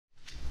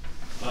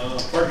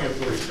Parking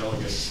authority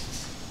delegate.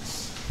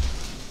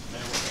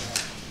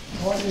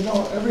 Well, you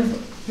know,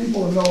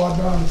 people know I've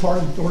been on the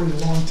parking authority a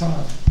long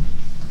time.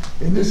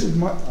 And this is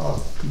my,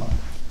 oh, come on.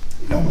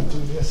 You don't want to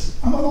do this.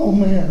 I'm an old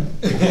man.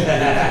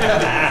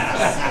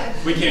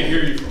 We can't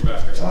hear you from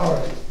back there.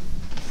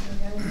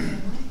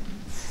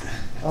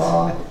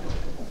 All right.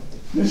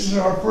 This is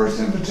our first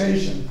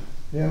invitation.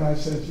 And I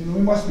said, you know,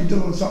 we must be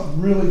doing something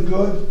really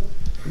good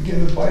to get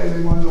invited.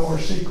 They want to know our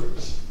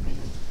secrets.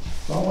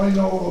 So I want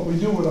to know what we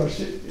do with our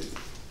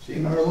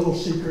in our little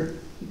secret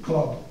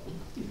club.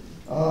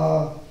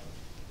 As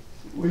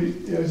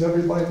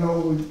everybody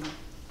knows, a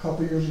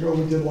couple of years ago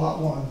we did lot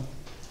 1.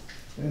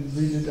 And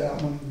we did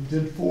that one. We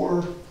did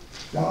 4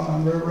 down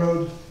on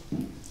Railroad.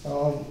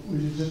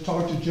 We just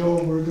talked to Joe,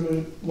 and we're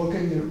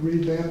looking at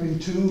revamping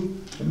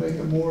 2 to make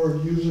it more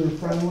user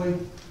friendly,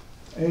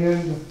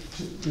 and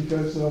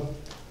because of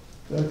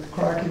the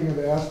cracking of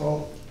the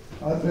asphalt.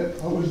 I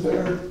was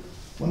there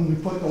when we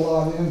put the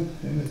lot in,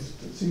 and it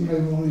seemed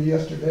maybe only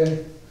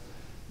yesterday,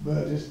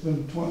 but it's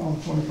been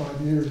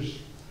 25 years,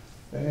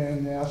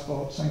 and the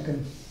asphalt's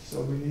sinking,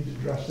 so we need to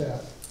address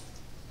that.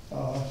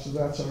 So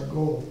that's our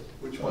goal.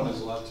 Which one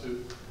is lot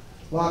 2?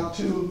 Lot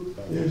 2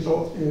 is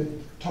a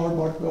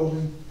Tarbach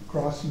building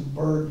crossing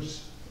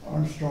Berg's,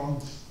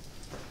 Armstrong's.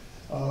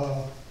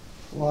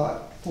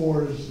 Lot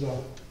 4 is the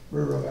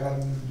Railroad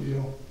Avenue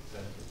deal.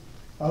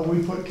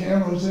 We put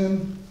cameras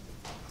in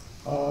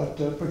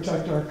to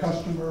protect our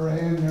customer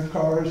and their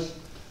cars.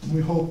 And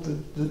we hope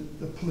that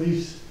the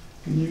police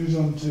can use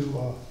them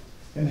to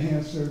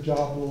enhance their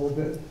job a little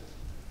bit,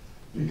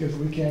 because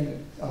we can't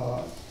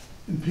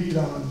impede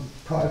on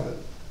private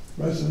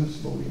residents,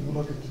 but we can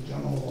look at the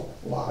general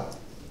lot.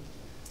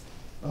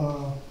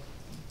 I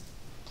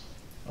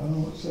don't know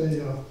what to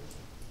say.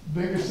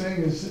 Biggest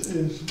thing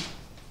is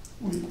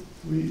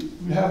we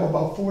have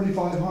about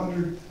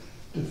 4,500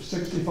 to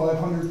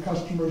 6,500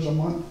 customers a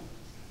month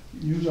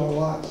use our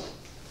lots,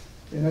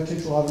 and that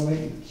takes a lot of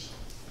maintenance.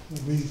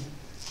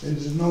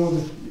 As you know,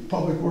 the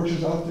public works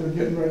is out there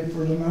getting ready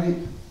for the night,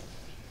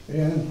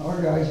 and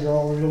our guys are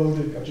all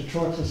reloaded. Got your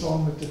trucks. I saw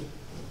them at the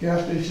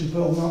gas station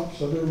filling up,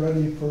 so they're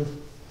ready for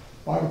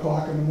 5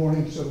 o'clock in the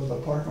morning. So the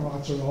parking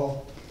lots are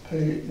all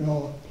paid, you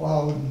know,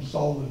 plowed and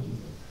salted.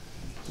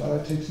 So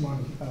that takes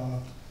money.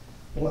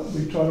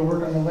 We try to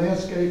work on the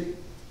landscape,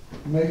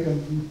 make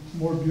them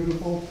more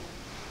beautiful.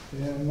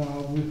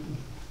 And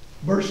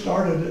Bert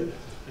started it,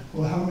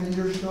 well, how many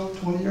years ago?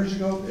 20 years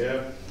ago?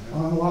 Yeah.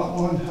 On lot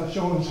 1,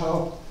 showing us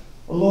how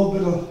a little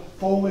bit of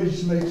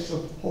foliage makes a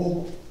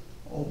whole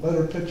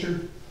better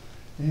picture.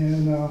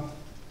 And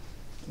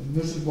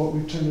this is what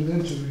we turned it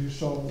into. You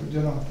saw what we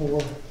did on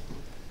 4.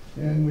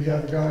 And we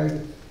have a guy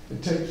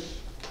that takes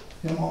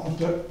him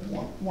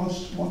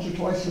almost once or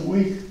twice a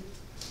week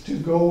to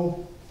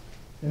go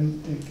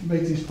and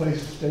make these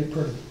places stay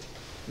pretty.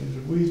 If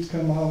the weeds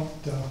come out,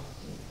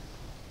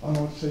 I don't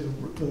know what to say,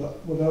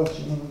 what else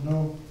you want to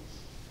know.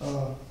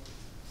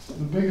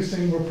 The biggest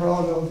thing we're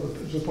proud of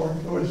as a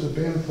parking authority is the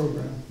banner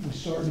program. We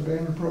started the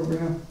banner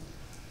program.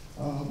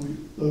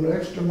 The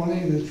extra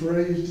money that's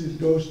raised, it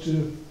goes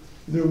to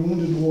either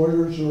wounded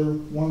warriors or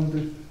one of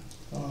the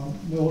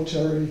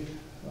military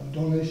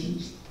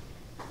donations.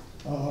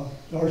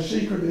 Our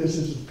secret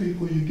is the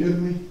people you give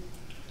me,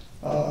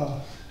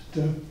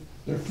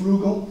 they're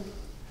frugal.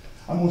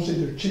 I won't say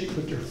they're cheap,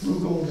 but they're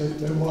frugal.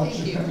 They watch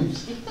their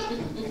pennies.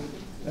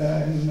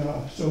 And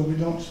so we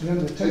don't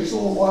spend. It takes a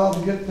little while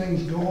to get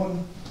things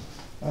going.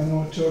 I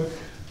know it took,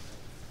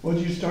 what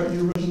did you start,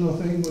 your original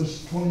thing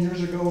was 20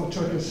 years ago. It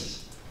took us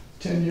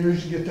 10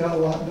 years to get that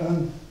lot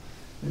done.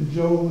 And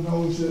Joe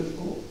knows that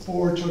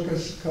 4 took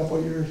us a couple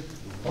of years.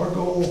 Our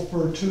goal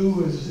for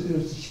 2 is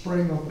the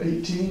spring of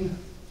 18.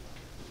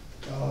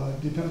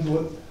 Depends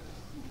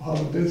how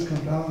the bids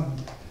come down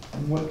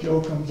and what Joe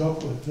comes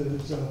up with.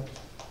 Is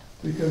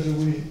because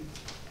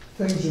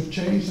things have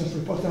changed since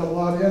we put that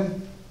lot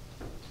in.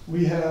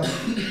 We have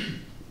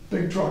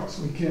big trucks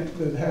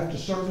that have to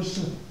service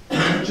the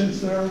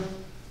merchants there,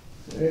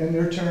 and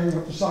they're tearing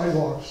up the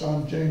sidewalks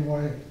on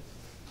Janeway.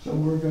 So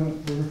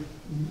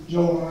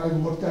Joe and I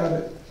looked at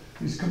it.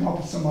 He's come up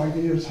with some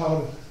ideas how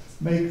to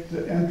make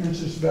the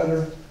entrances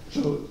better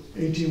so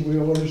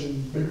 18-wheelers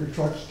and bigger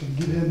trucks can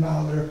get in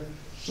now there,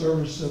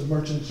 service the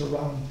merchants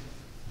around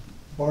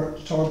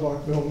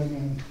Tarbach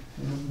building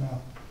and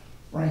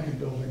Rankin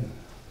building.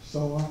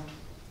 So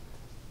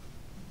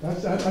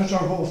that's our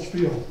whole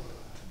spiel.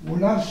 We're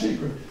not a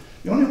secret.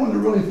 The only one that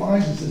really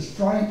finds us is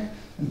Frank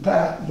and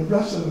Pat. The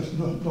rest of us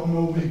don't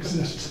know we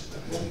exist.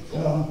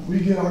 We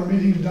get our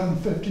meetings done in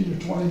 15 or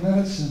 20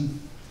 minutes and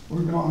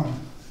we're gone.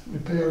 We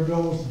pay our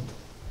bills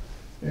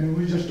and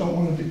we just don't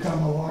want to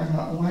become a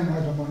line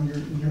item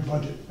in your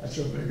budget. That's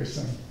our biggest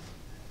thing.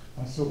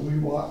 That's what we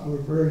want. We're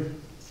very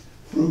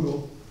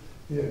frugal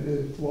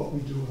in what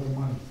we do with our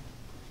money.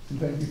 And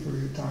thank you for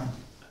your time.